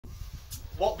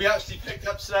What we actually picked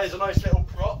up today is a nice little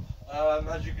prop.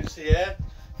 As you can see here,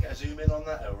 get a zoom in on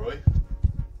that, Elroy.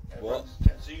 What?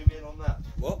 Get a zoom in on that.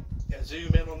 What? Get a zoom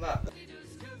in on that.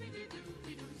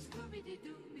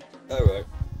 Alright.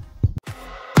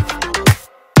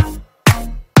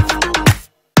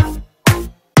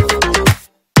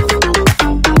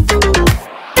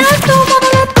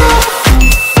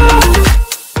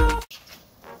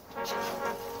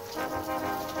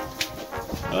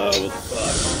 Oh,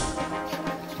 fuck.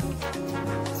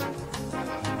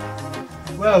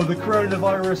 Well, the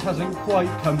coronavirus hasn't quite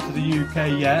come to the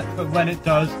UK yet, but when it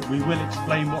does, we will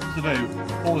explain what to do.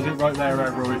 Pause it right there,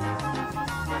 Elroy.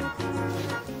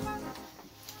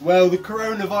 Well, the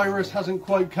coronavirus hasn't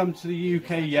quite come to the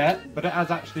UK yet, but it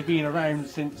has actually been around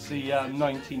since the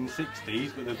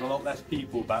 1960s, but there's a lot less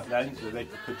people back then, so they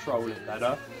could control it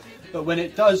better. But when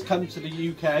it does come to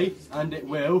the UK, and it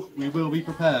will, we will be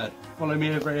prepared. Follow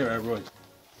me over here, Elroy.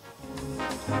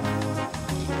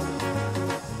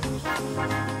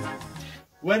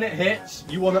 When it hits,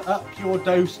 you want to up your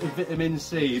dose of vitamin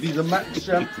C. These are Max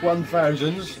Jump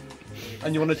 1000s,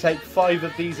 and you want to take 5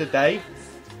 of these a day.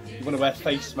 You want to wear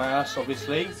face masks,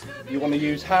 obviously. You want to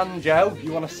use hand gel.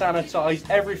 You want to sanitize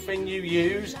everything you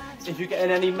use. If you're getting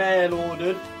any mail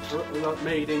ordered, like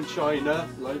made in China,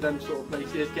 like them sort of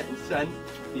places getting sent,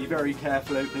 be very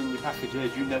careful opening your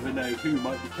packages. You never know who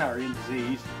might be carrying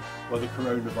disease, or the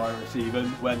coronavirus even,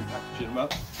 when packaging them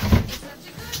up.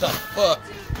 The fuck?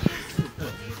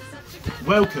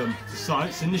 Welcome to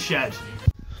Science in the Shed.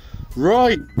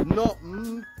 Right, not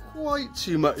quite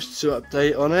too much to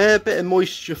update on here. Bit of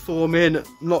moisture forming,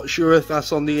 not sure if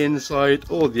that's on the inside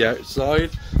or the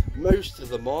outside. Most of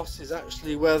the moss is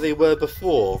actually where they were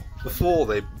before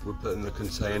they were put in the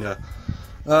container.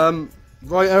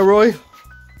 Right, Elroy?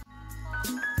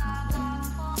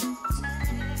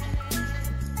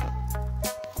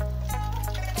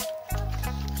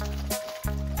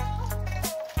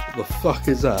 What the fuck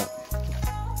is that?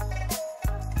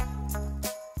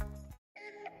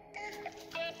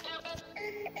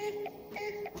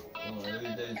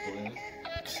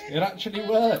 It actually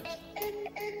worked.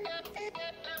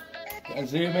 Get a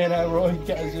zoom in, Elroy,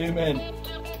 get a zoom in.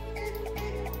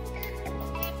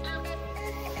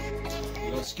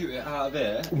 You gotta scoot it out of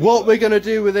here. What we're going to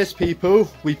do with this, people,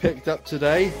 we picked up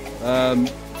today,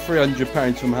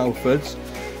 £300 from Halfords.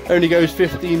 Only goes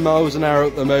 15 miles an hour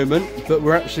at the moment, but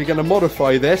we're actually going to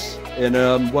modify this in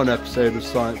one episode of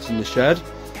Science in the Shed.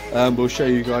 We'll show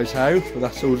you guys how, but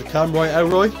that's all to come, right,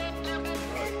 Elroy?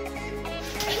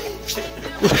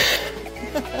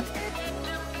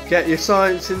 Get your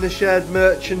Science in the Shed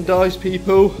merchandise,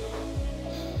 people.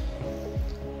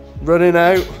 Running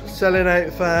out, selling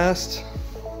out fast.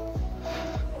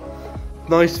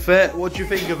 Nice fit. What do you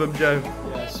think of them, Joe?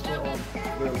 Yeah,